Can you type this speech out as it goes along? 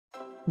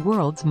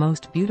World's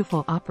most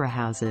beautiful opera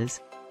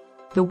houses.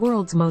 The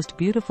world's most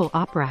beautiful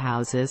opera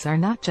houses are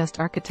not just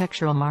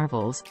architectural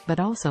marvels, but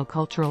also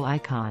cultural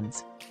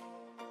icons.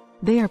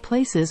 They are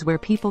places where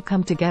people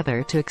come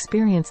together to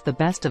experience the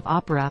best of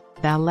opera,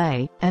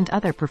 ballet, and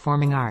other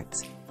performing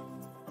arts.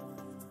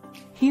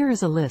 Here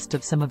is a list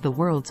of some of the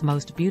world's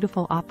most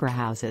beautiful opera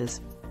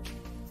houses.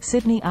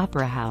 Sydney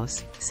Opera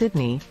House,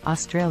 Sydney,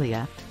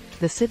 Australia.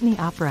 The Sydney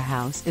Opera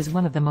House is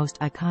one of the most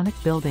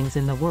iconic buildings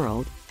in the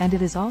world, and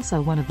it is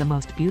also one of the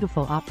most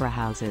beautiful opera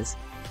houses.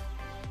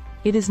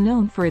 It is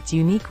known for its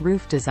unique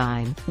roof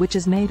design, which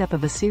is made up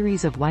of a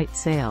series of white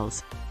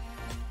sails.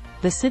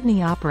 The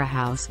Sydney Opera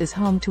House is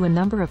home to a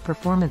number of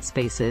performance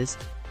spaces,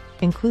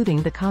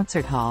 including the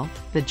Concert Hall,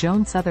 the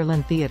Joan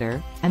Sutherland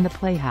Theatre, and the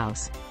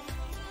Playhouse.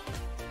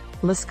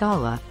 La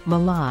Scala,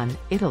 Milan,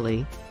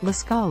 Italy. La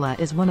Scala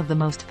is one of the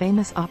most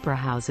famous opera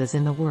houses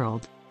in the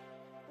world.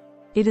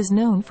 It is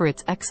known for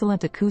its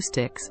excellent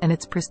acoustics and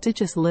its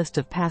prestigious list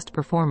of past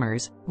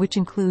performers, which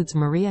includes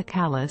Maria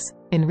Callas,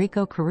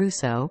 Enrico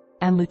Caruso,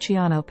 and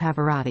Luciano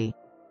Pavarotti.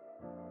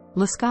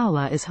 La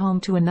Scala is home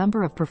to a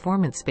number of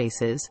performance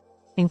spaces,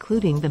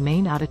 including the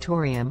main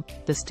auditorium,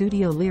 the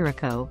Studio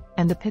Lirico,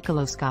 and the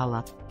Piccolo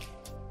Scala.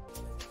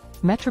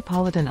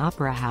 Metropolitan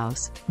Opera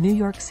House, New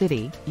York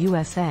City,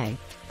 USA.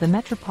 The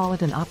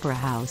Metropolitan Opera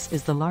House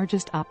is the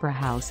largest opera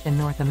house in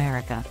North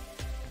America.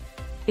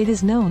 It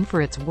is known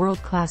for its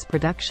world-class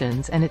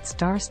productions and its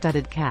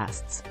star-studded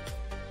casts.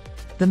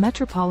 The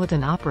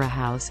Metropolitan Opera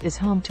House is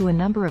home to a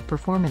number of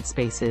performance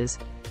spaces,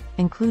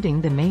 including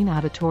the main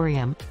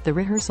auditorium, the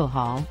rehearsal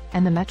hall,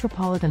 and the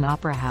Metropolitan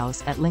Opera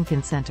House at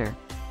Lincoln Center.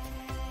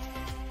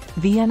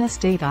 Vienna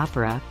State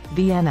Opera,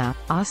 Vienna,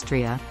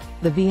 Austria.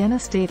 The Vienna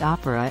State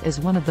Opera is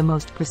one of the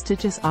most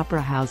prestigious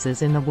opera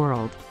houses in the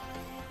world.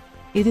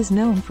 It is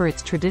known for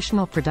its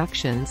traditional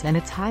productions and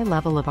its high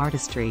level of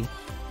artistry.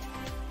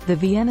 The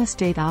Vienna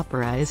State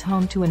Opera is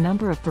home to a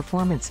number of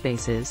performance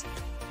spaces,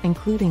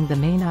 including the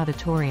main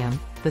auditorium,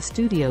 the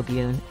Studio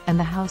Bühne, and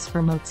the House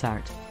for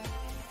Mozart.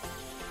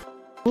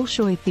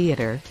 Bolshoi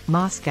Theatre,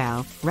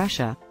 Moscow,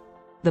 Russia.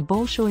 The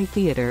Bolshoi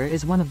Theatre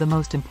is one of the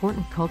most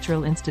important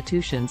cultural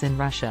institutions in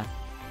Russia.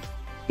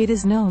 It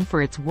is known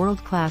for its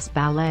world-class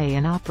ballet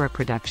and opera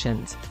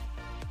productions.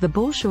 The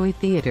Bolshoi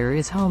Theatre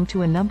is home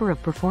to a number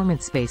of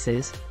performance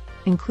spaces,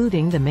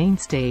 including the main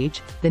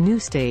stage, the new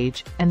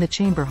stage, and the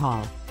chamber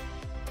hall.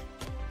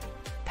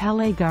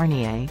 Palais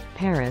Garnier,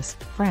 Paris,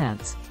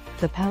 France.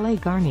 The Palais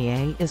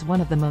Garnier is one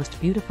of the most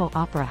beautiful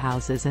opera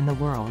houses in the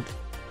world.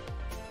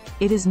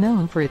 It is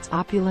known for its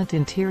opulent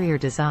interior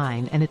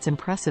design and its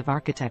impressive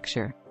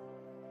architecture.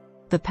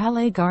 The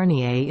Palais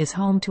Garnier is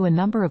home to a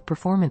number of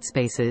performance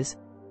spaces,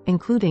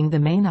 including the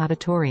main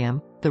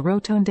auditorium, the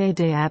Rotonde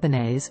des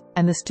Abonnés,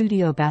 and the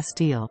Studio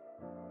Bastille.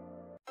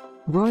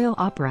 Royal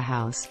Opera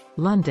House,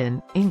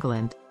 London,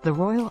 England. The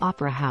Royal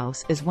Opera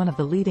House is one of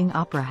the leading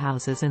opera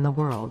houses in the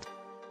world.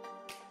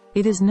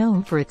 It is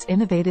known for its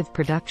innovative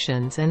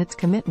productions and its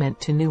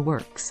commitment to new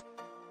works.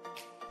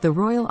 The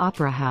Royal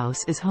Opera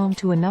House is home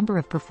to a number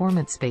of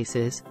performance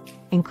spaces,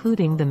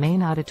 including the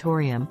main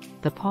auditorium,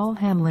 the Paul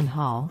Hamlin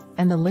Hall,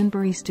 and the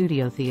Linbury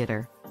Studio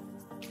Theatre.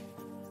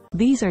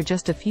 These are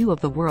just a few of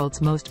the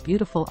world's most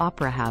beautiful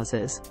opera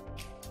houses.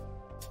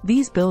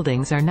 These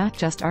buildings are not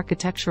just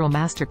architectural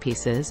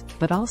masterpieces,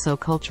 but also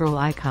cultural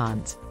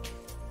icons.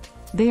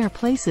 They are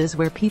places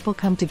where people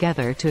come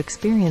together to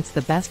experience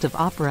the best of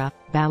opera,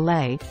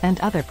 ballet, and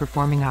other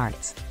performing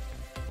arts.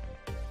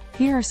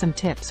 Here are some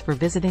tips for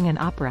visiting an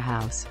opera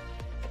house.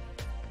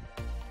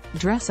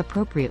 Dress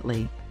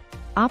appropriately.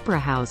 Opera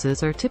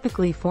houses are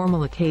typically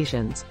formal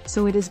occasions,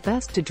 so it is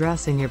best to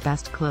dress in your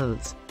best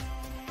clothes.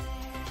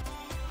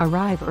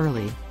 Arrive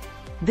early.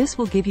 This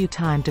will give you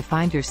time to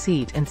find your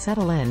seat and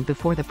settle in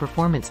before the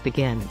performance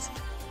begins.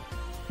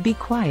 Be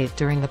quiet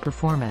during the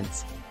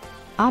performance.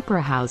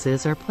 Opera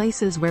houses are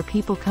places where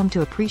people come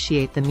to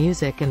appreciate the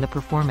music and the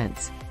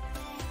performance.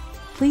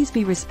 Please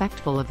be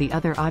respectful of the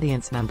other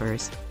audience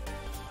members.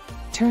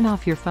 Turn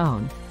off your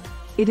phone.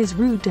 It is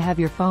rude to have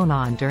your phone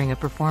on during a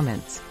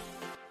performance.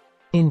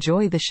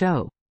 Enjoy the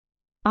show.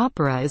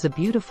 Opera is a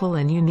beautiful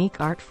and unique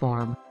art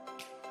form.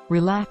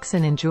 Relax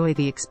and enjoy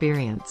the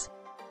experience.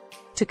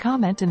 To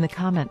comment in the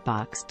comment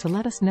box to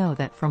let us know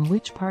that from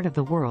which part of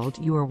the world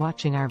you are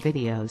watching our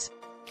videos.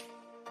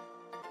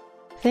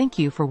 Thank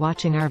you for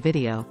watching our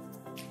video.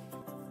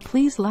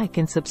 Please like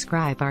and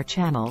subscribe our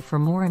channel for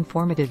more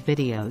informative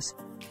videos.